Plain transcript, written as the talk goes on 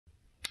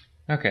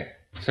Okay,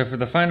 so for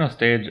the final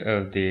stage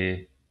of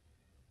the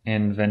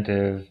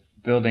Inventive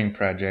building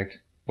project,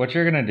 what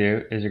you're going to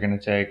do is you're going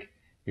to take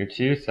your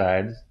two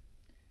sides,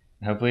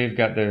 and hopefully you've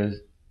got those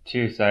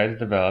two sides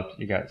developed.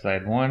 You got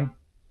side 1,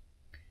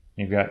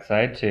 you've got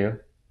side 2,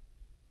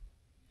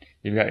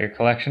 you've got your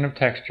collection of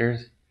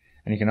textures,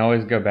 and you can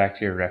always go back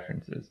to your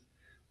references,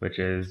 which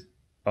is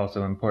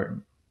also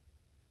important.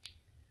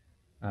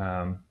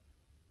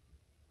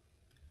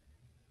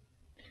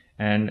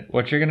 And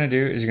what you're going to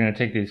do is you're going to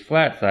take these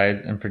flat sides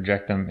and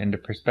project them into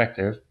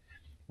perspective.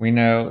 We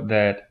know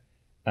that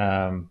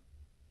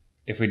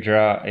if we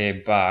draw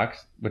a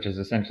box, which is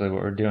essentially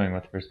what we're doing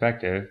with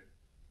perspective,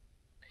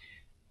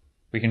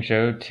 we can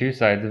show two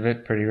sides of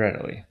it pretty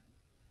readily.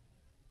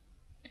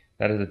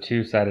 That is a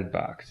two-sided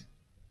box.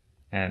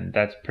 And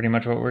that's pretty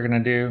much what we're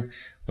going to do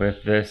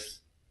with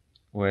this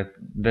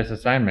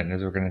assignment,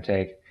 is we're going to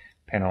take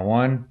panel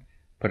 1,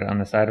 put it on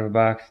the side of a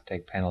box,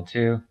 take panel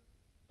 2,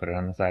 put it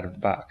on the side of the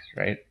box,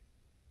 right?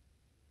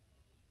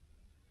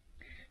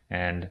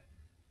 And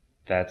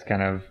that's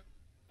kind of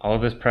all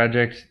this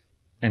project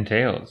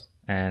entails.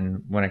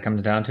 And when it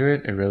comes down to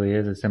it, it really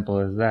is as simple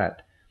as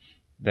that.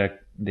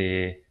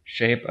 The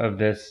shape of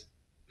this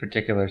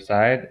particular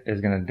side is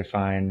going to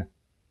define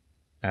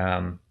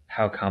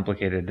how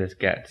complicated this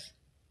gets.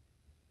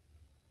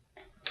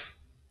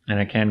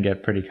 And it can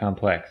get pretty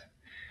complex.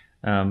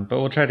 But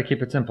we'll try to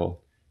keep it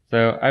simple.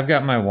 So I've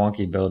got my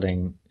wonky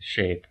building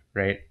shape,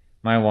 right?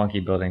 My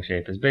wonky building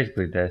shape is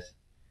basically this,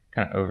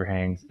 kind of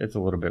overhangs. It's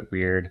a little bit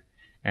weird.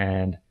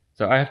 And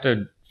so I have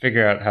to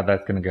figure out how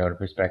that's going to go to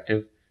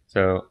perspective.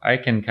 So I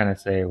can kind of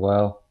say,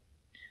 well,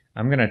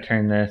 I'm going to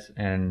turn this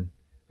and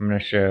I'm going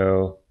to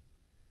show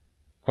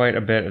quite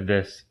a bit of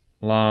this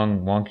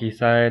long wonky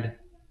side.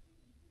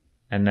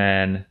 And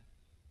then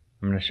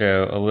I'm going to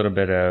show a little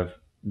bit of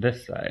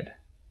this side.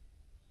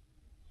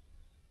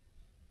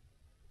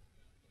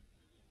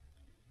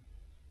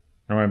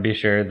 I want to be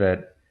sure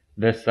that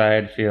this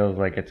side feels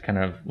like it's kind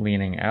of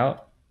leaning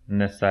out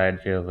and this side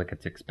feels like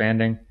it's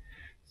expanding.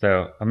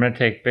 So I'm going to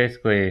take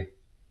basically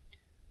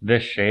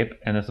this shape,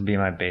 and this will be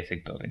my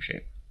basic building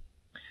shape.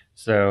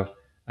 So,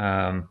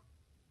 and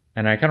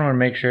I kind of want to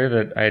make sure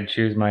that I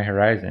choose my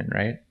horizon,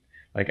 right?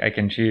 Like I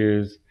can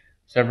choose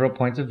several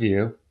points of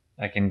view.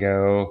 I can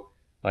go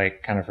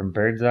like kind of from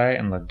bird's eye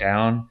and look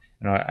down,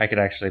 and I could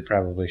actually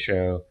probably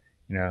show,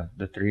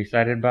 the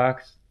three-sided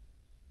box.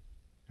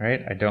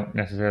 Right? I don't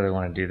necessarily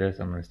want to do this.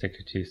 I'm going to stick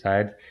to two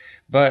sides,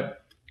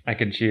 but I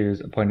could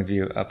choose a point of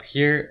view up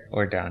here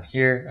or down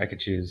here. I could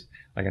choose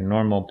like a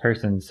normal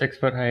person's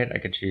 6-foot height. I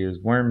could choose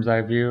worm's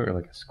eye view, or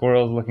like a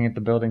squirrel's looking at the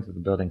building, so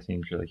the building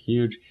seems really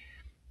huge.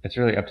 It's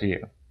really up to you.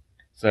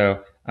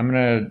 So I'm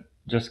going to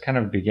just kind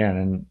of begin,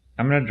 and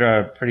I'm going to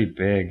draw pretty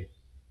big,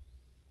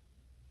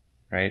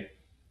 right?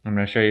 I'm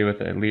going to show you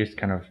with at least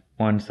kind of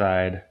one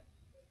side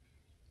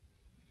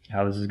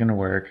how this is going to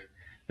work.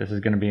 This is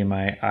going to be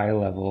my eye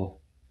level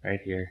right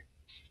here.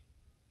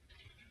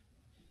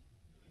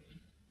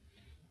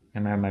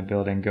 And I have my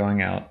building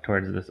going out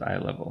towards this eye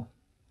level.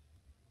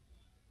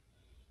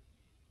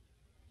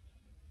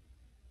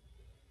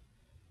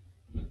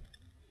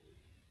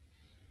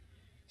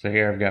 So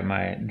here I've got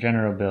my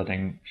general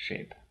building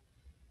shape.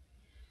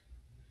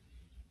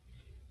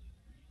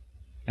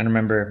 And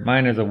remember,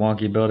 mine is a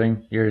wonky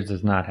building, yours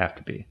does not have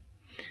to be.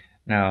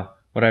 Now,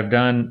 what I've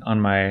done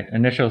on my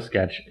initial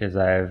sketch is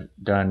I've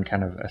done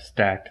kind of a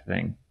stacked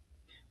thing,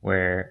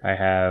 where I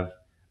have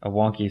a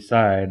wonky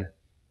side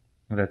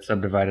that's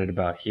subdivided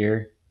about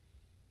here,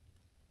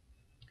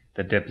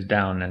 that dips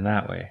down in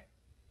that way.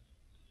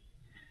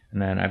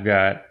 And then I've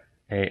got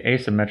a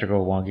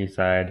asymmetrical wonky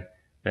side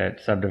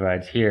that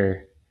subdivides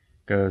here,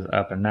 goes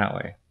up in that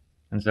way.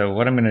 And so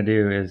what I'm going to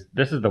do is,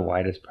 this is the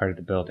widest part of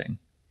the building,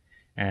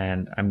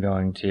 and I'm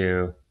going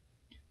to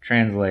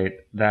translate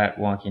that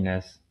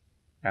wonkiness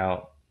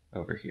out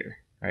over here,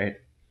 right?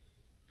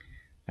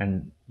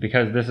 And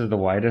because this is the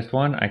widest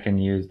one, I can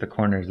use the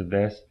corners of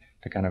this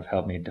to kind of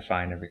help me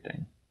define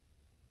everything.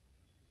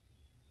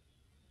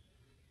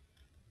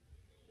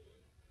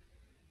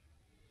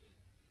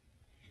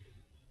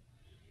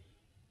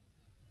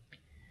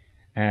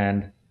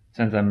 And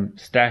since I'm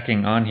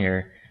stacking on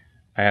here,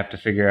 I have to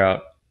figure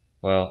out,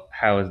 well,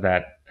 how is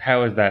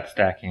that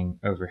stacking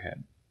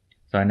overhead?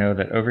 So I know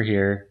that over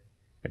here,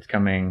 it's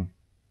coming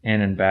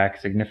in and back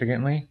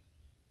significantly,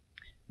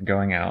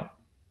 going out,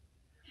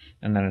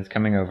 and then it's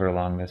coming over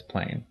along this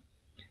plane.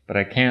 But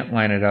I can't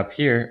line it up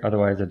here,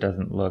 otherwise it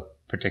doesn't look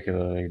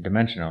particularly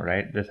dimensional,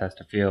 right? This has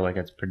to feel like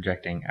it's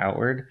projecting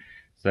outward.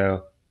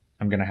 So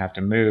I'm going to have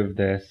to move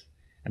this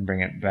and bring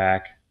it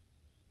back.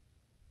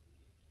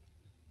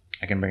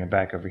 I can bring it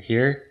back over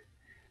here,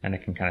 and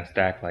it can kind of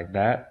stack like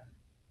that.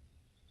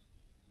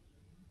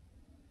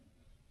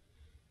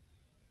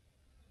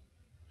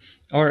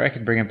 Or I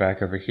could bring it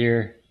back over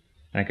here,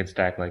 and I could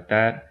stack like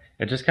that.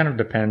 It just kind of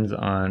depends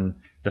on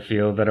the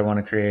feel that I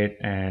want to create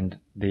and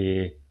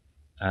the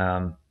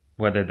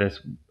whether this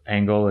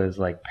angle is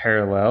like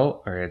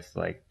parallel or it's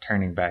like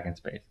turning back in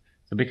space.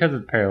 So because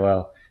it's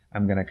parallel,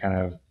 I'm going to kind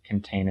of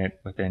contain it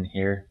within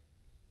here.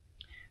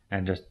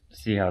 and just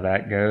see how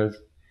that goes.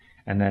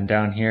 And then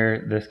down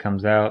here, this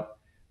comes out,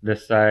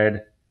 this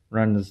side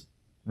runs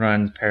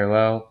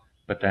parallel,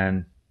 but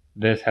then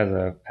this has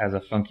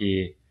a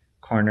funky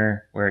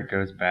corner where it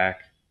goes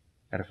back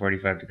at a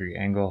 45-degree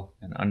angle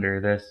and under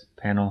this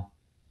panel.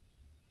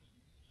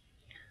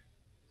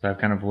 So I've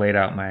kind of laid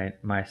out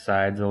my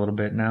sides a little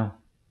bit now.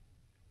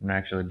 I'm going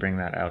to actually bring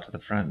that out to the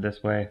front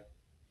this way.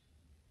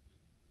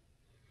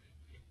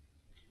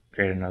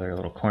 Create another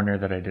little corner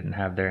that I didn't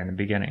have there in the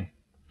beginning.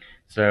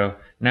 So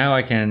now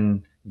I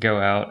can go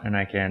out and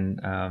I can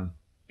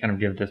kind of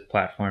give this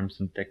platform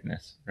some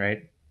thickness,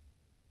 right?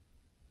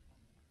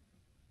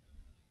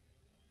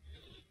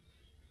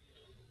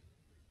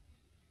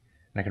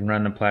 I can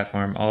run the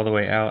platform all the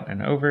way out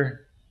and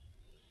over,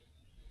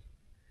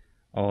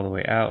 all the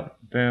way out,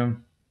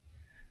 boom.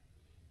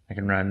 I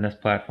can run this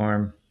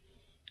platform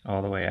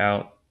all the way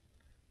out,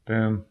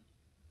 boom.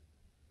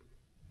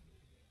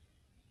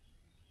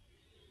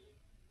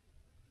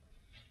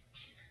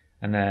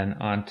 And then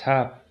on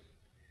top,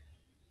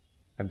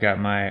 I've got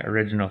my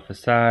original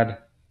facade.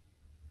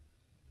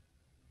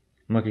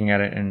 I'm looking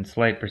at it in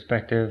slight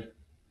perspective,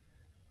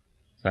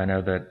 so I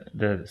know that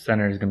the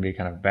center is going to be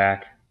kind of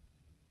back,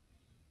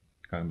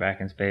 going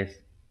back in space.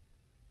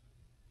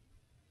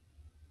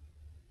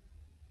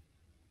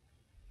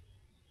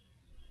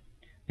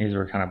 These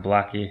were kind of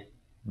blocky,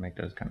 make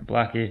those kind of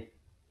blocky.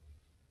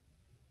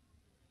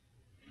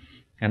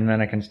 And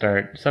then I can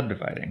start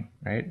subdividing,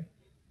 right?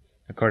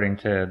 According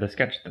to the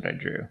sketch that I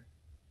drew.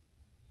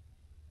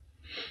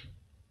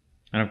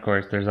 And of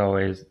course, there's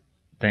always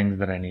things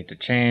that I need to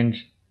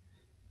change,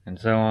 and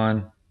so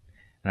on.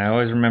 And I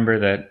always remember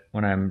that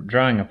when I'm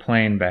drawing a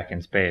plane back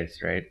in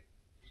space, right?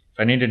 If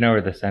I need to know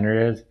where the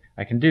center is,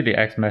 I can do the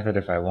X method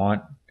if I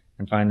want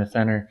and find the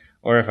center,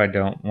 or if I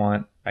don't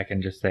want, I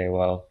can just say,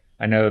 well,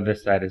 I know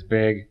this side is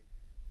big,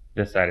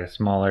 this side is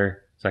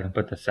smaller, so I can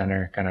put the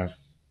center kind of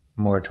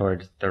more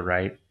towards the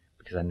right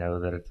because I know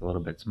that it's a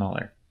little bit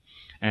smaller.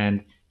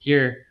 And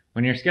here,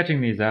 when you're sketching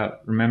these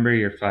out, remember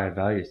your 5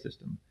 value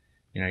system.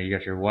 You know, you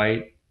got your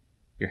white,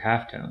 your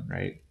halftone,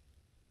 right?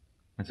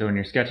 And so when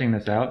you're sketching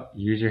this out,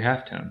 use your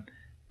halftone.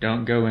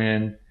 Don't go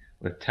in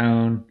with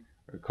tone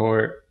or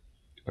court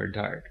or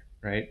dark,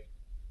 right?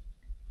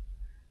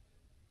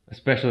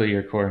 Especially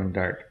your court and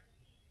dark.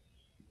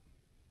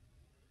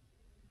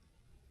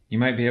 You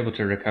might be able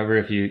to recover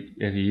if you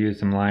use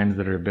some lines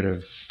that are a bit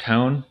of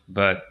tone,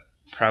 but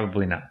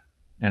probably not.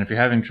 And if you're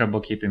having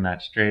trouble keeping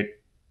that straight,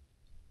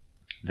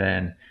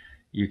 then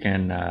you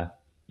can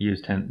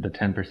use the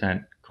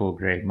 10% cool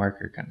gray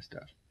marker kind of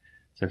stuff.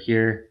 So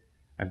here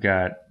I've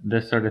got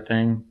this sort of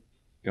thing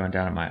going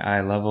down at my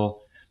eye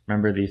level.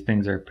 Remember, these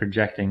things are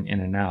projecting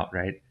in and out,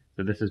 right?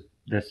 So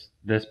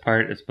this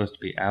part is supposed to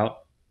be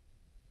out,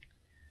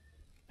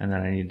 and then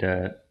I need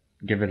to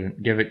give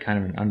it kind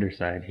of an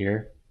underside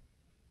here.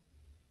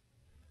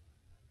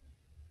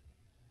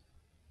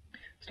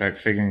 Start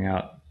figuring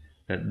out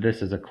that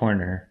this is a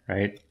corner,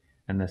 right?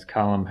 And this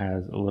column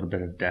has a little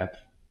bit of depth.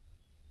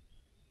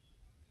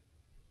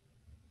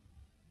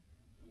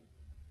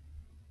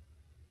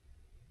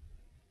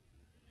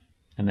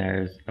 And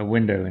there's a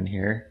window in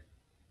here,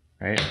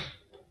 right?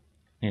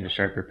 Need a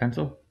sharper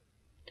pencil.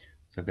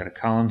 So I've got a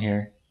column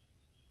here,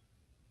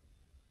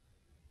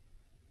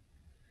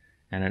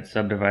 and it's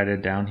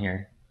subdivided down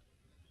here.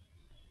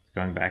 It's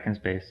going back in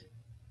space.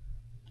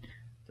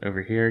 It's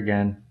over here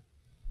again.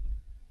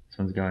 This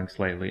one's going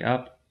slightly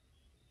up.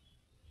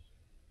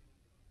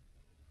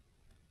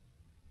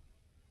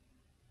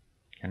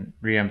 And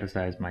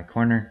re-emphasize my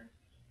corner.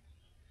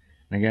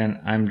 And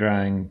again, I'm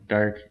drawing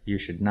dark, you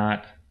should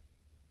not.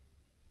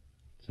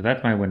 So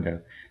that's my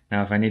window.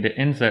 Now if I need to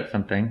inset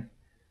something,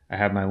 I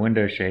have my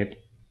window shape.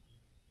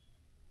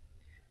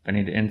 If I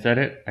need to inset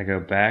it, I go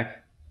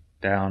back,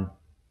 down,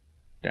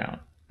 down,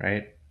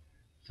 right?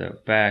 So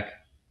back,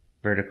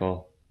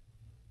 vertical,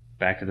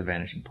 back to the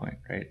vanishing point,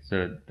 right?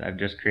 So I've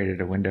just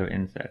created a window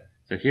inset.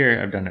 So here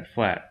I've done it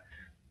flat.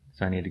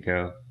 So I need to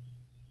go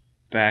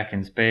back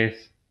in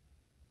space,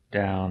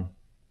 down,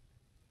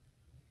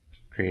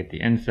 create the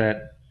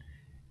inset.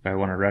 If I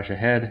want to rush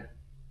ahead,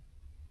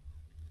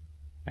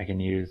 I can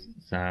use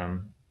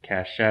some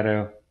cast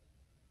shadow.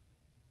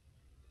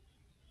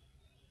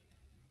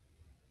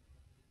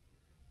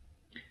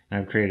 And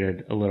I've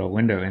created a little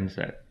window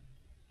inset.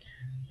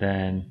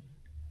 Then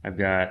I've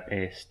got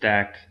a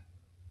stacked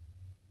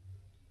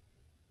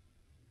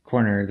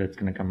corner that's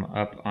going to come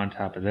up on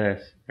top of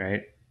this,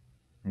 right?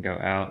 And go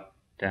out,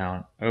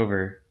 down,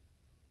 over.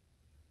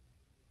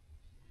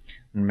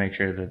 And make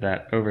sure that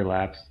that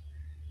overlaps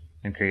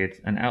and creates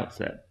an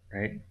outset,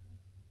 right?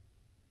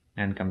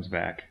 And comes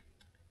back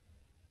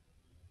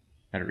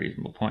at a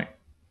reasonable point.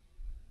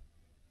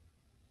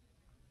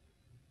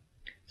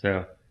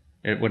 So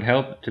it would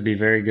help to be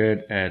very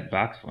good at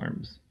box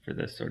forms for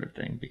this sort of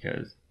thing,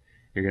 because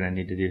you're going to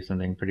need to do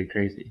something pretty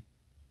crazy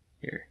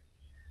here.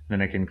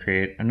 Then I can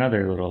create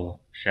another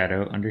little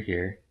shadow under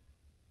here.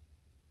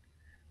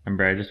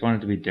 Remember, I just want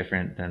it to be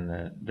different than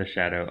the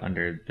shadow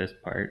under this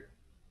part,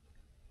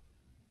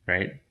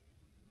 right?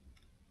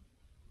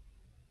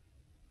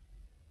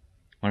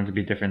 want it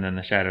to be different than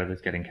the shadow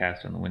that's getting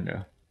cast on the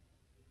window.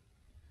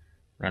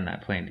 Run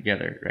that plane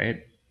together, right?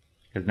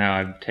 Because now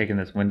I've taken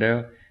this window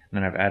and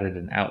then I've added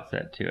an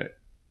outset to it,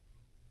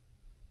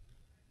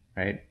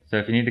 right? So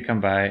if you need to come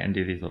by and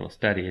do these little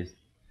studies,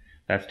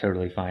 that's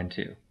totally fine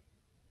too.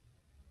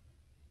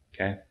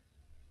 Okay?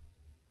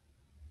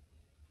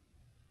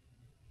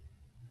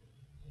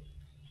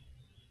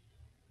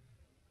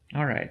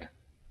 All right.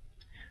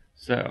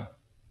 So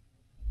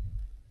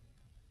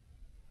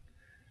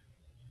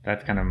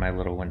that's kind of my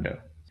little window.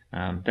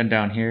 Then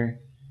down here,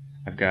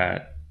 I've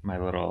got my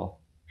little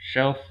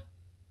shelf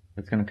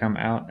that's going to come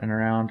out and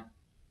around.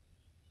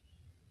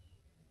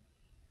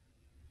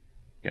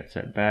 Get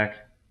set back.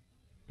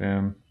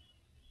 Boom.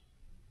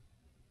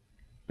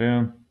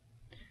 Boom.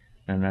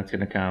 And that's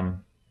going to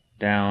come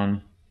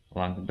down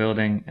along the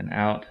building and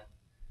out,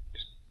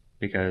 just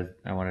because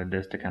I wanted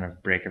this to kind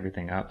of break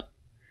everything up.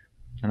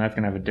 And that's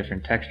going to have a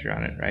different texture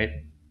on it, right?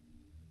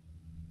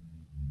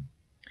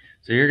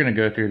 So you're going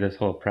to go through this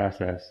whole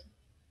process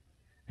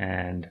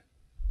and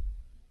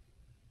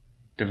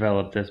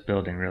develop this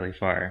building really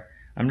far.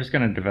 I'm just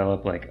going to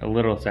develop like a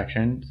little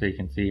section so you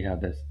can see how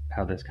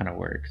this kind of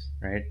works,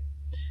 right?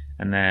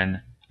 And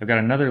then I've got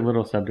another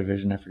little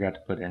subdivision I forgot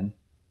to put in.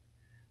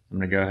 I'm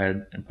going to go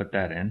ahead and put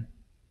that in,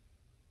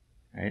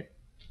 right?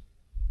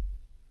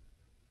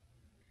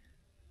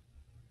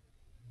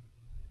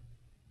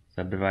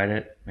 Subdivide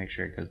it, make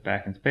sure it goes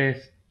back in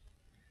space,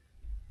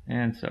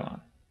 and so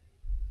on.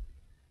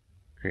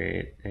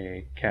 Create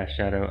a cast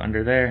shadow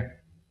under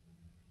there.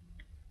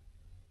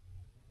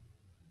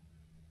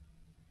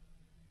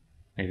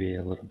 Maybe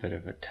a little bit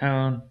of a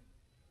tone.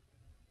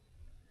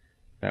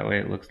 That way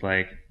it looks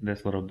like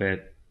this little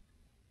bit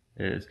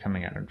is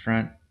coming out in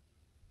front.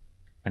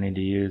 If I need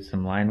to use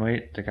some line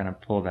weight to kind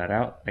of pull that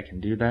out, I can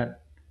do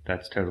that.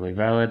 That's totally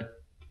valid.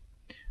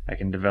 I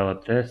can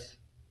develop this.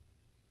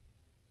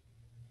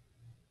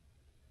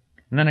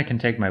 And then I can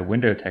take my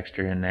window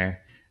texture in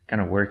there,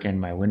 kind of work in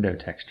my window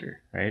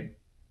texture, right?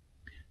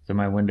 So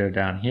my window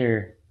down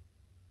here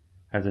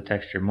has a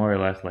texture more or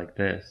less like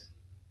this.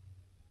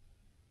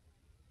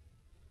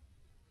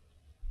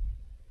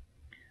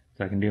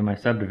 So I can do my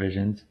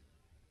subdivisions.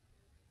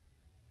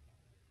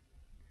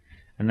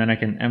 And then I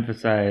can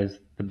emphasize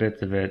the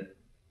bits of it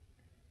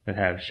that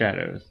have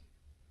shadows.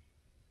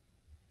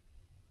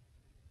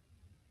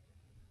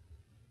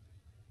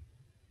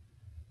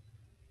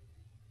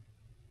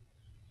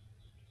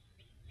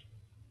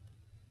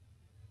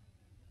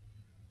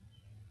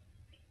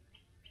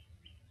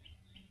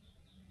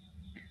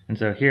 And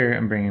so here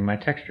I'm bringing my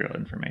textural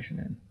information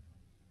in,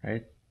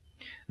 right?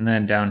 And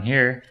then down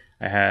here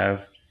I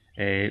have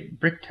a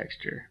brick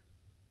texture.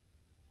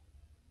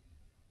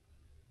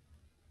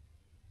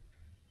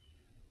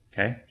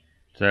 Okay,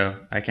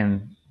 so I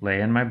can lay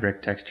in my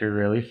brick texture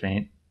really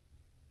faint.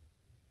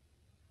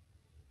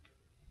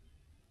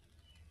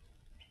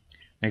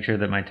 Make sure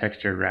that my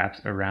texture wraps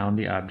around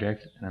the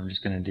object, and I'm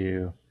just going to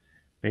do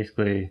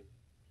basically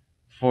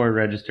 4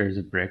 registers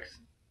of bricks.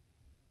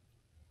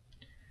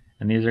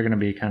 And these are going to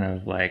be kind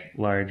of like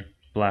large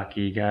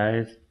blocky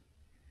guys.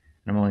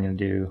 And I'm only going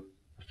to do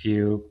a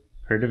few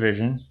per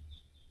division,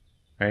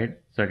 right?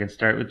 So I can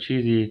start with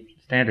cheesy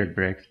standard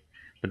bricks,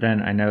 but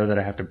then I know that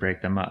I have to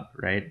break them up,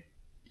 right?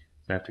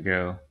 So I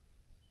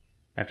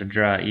have to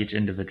draw each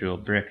individual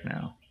brick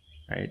now,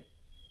 right?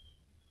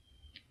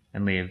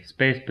 And leave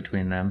space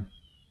between them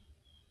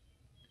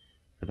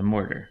for the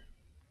mortar.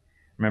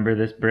 Remember,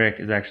 this brick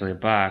is actually a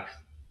box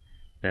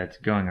that's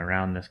going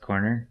around this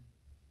corner,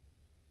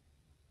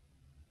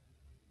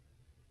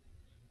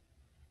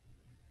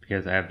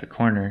 because I have the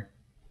corner.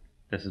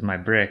 This is my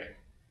brick.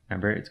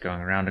 Remember, it's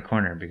going around a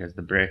corner because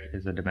the brick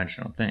is a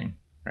dimensional thing,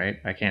 right?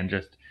 I can't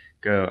just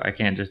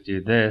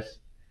do this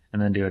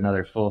and then do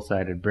another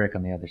full-sided brick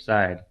on the other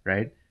side,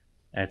 right?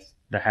 That's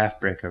the half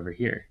brick over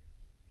here.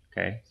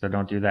 Okay, so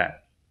don't do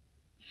that.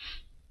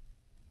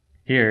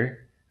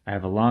 Here, I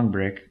have a long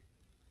brick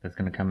that's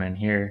going to come in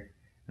here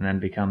and then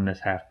become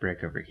this half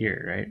brick over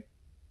here, right?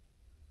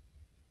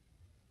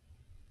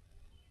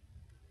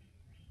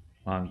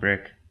 Long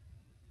brick,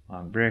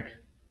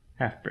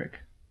 half brick.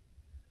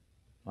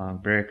 Long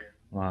brick,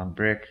 long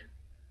brick,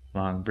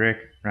 long brick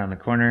around the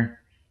corner.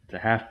 It's a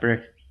half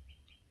brick.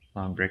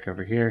 Long brick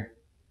over here,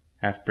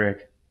 half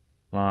brick,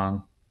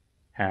 long,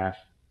 half,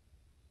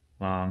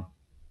 long,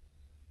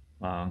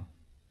 long,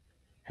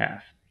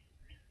 half.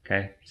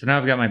 Okay, so now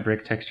I've got my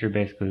brick texture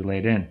basically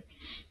laid in.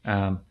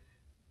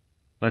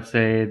 Let's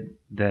say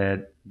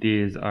that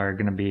these are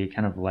going to be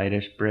kind of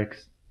lightish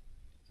bricks.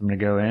 So I'm going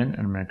to go in and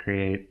I'm going to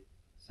create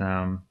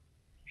some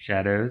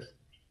shadows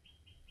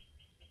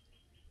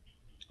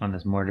on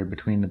this mortar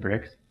between the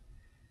bricks.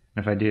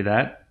 And if I do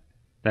that,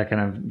 that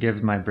kind of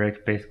gives my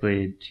brick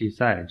basically 2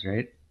 sides,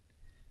 right?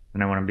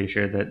 And I want to be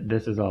sure that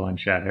this is all in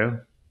shadow,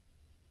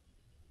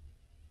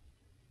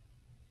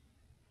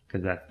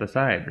 because that's the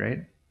side, right?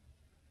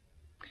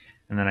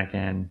 And then I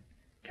can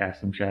cast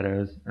some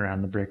shadows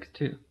around the bricks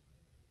too,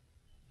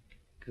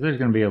 because there's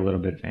going to be a little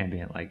bit of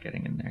ambient light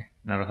getting in there.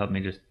 And that'll help me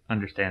just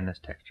understand this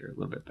texture a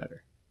little bit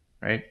better,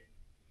 right?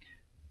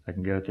 I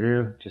can go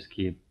through, just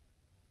keep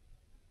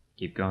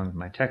going with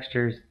my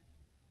textures.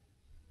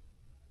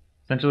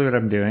 Essentially what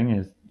I'm doing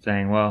is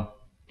saying, well,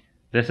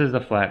 this is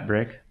a flat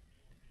brick,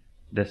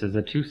 this is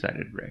a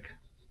two-sided brick.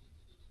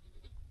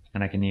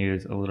 And I can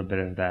use a little bit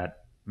of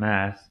that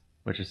mass,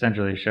 which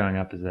essentially is showing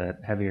up as a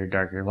heavier,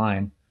 darker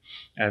line,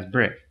 as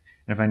brick.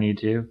 And if I need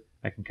to,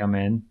 I can come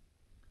in,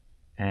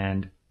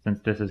 and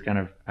since this is kind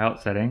of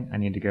outsetting, I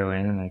need to go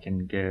in and I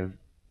can give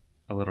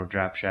a little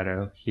drop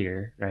shadow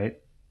here, right?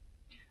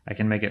 I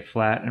can make it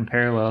flat and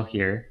parallel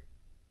here.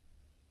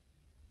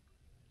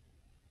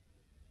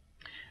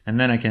 And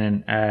then I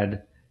can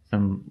add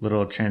some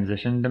little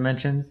transition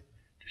dimensions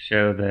to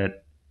show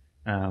that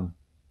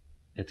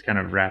it's kind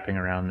of wrapping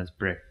around this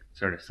brick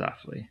sort of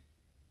softly,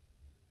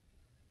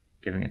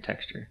 giving it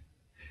texture.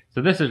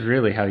 So this is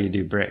really how you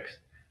do bricks.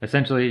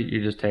 Essentially,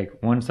 you just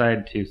take one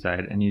side, two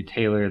side, and you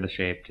tailor the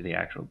shape to the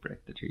actual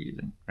brick that you're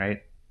using,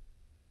 right?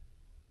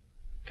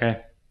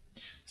 Okay.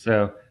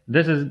 So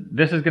this is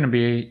going to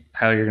be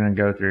how you're going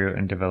to go through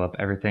and develop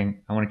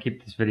everything. I want to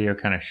keep this video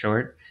kind of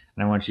short,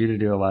 and I want you to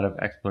do a lot of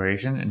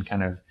exploration and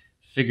kind of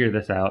figure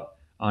this out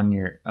on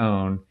your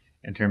own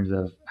in terms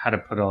of how to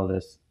put all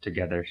this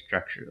together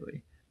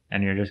structurally.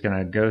 And you're just going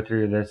to go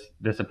through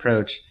this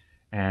approach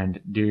and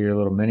do your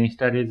little mini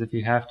studies if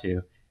you have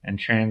to, and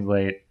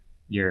translate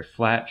your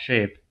flat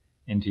shape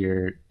into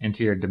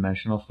your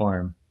dimensional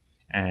form.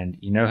 And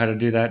you know how to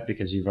do that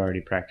because you've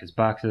already practiced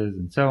boxes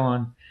and so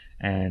on,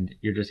 and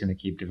you're just going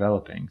to keep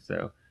developing.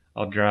 So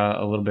I'll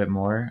draw a little bit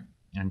more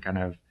and kind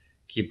of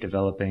keep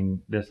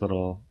developing this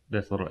little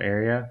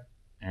area,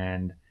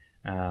 and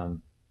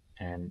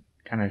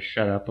kind of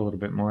shut up a little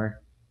bit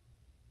more.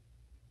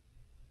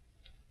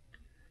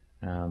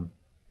 So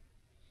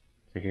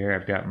here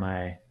I've got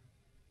my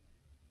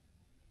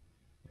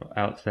little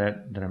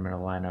outset that I'm going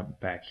to line up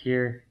back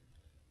here.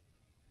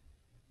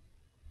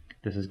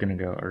 This is going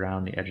to go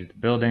around the edge of the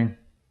building.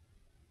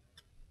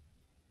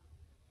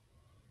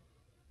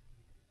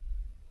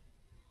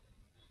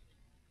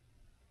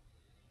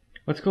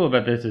 What's cool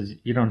about this is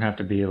you don't have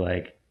to be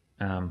like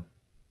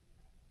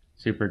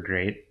super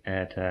great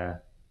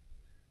at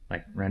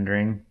like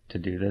rendering to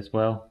do this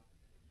well.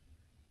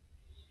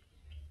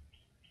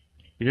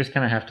 You just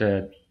kind of have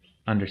to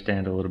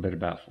understand a little bit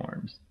about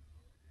forms.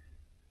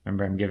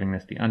 Remember, I'm giving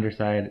this the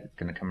underside, it's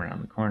going to come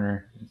around the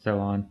corner, and so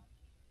on.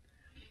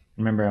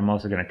 Remember, I'm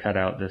also going to cut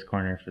out this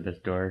corner for this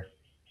door,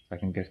 so I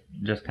can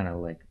just kind of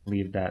like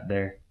leave that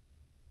there.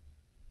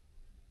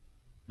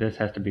 This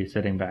has to be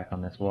sitting back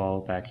on this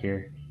wall back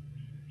here,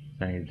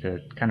 so I need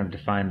to kind of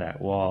define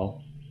that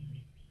wall,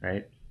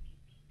 right?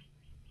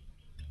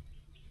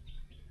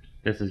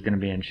 This is going to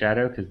be in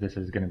shadow because this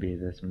is going to be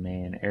this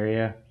main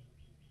area.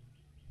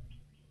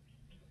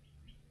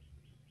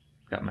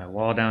 Got my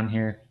wall down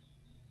here.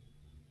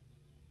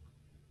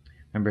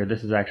 Remember,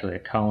 this is actually a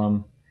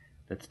column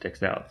that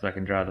sticks out, so I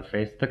can draw the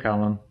face of the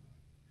column,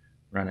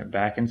 run it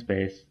back in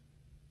space. It's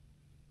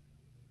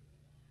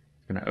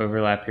going to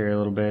overlap here a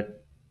little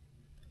bit,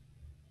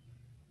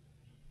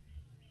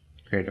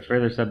 create a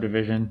further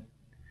subdivision,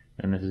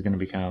 and this is going to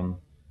become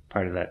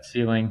part of that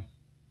ceiling.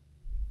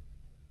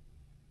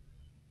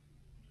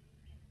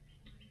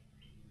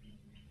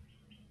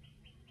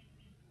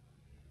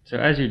 So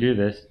as you do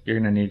this, you're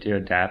going to need to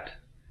adapt,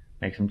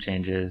 make some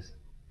changes.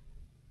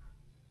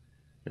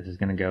 This is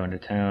going to go into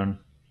tone,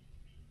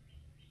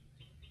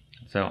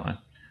 and so on.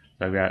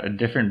 So I've got a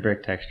different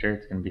brick texture.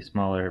 It's going to be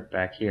smaller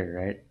back here,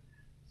 right?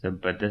 So,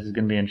 but this is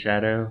going to be in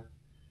shadow.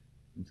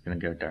 It's going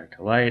to go dark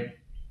to light.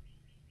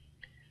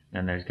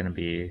 Then there's going to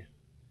be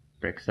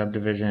brick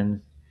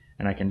subdivisions,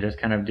 and I can just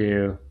kind of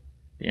do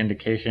the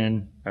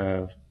indication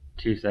of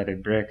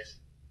two-sided bricks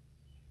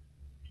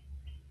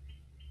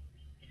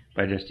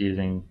by just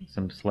using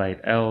some slight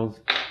L's.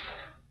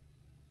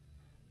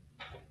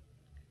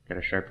 Get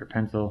a sharper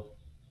pencil.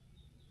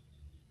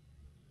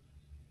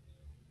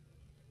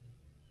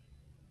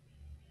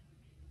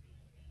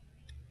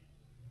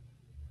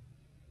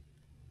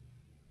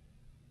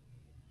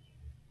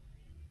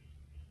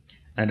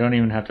 I don't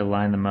even have to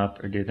line them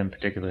up or do them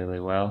particularly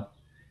well.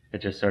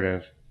 It just sort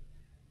of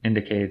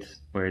indicates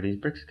where these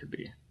bricks could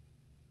be.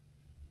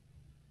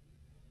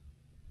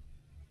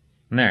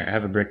 And there, I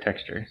have a brick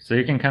texture. So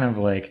you can kind of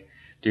like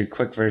do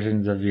quick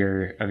versions of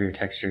your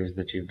textures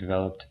that you've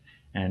developed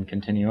and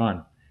continue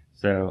on.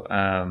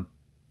 So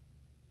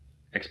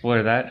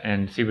explore that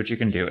and see what you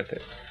can do with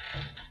it.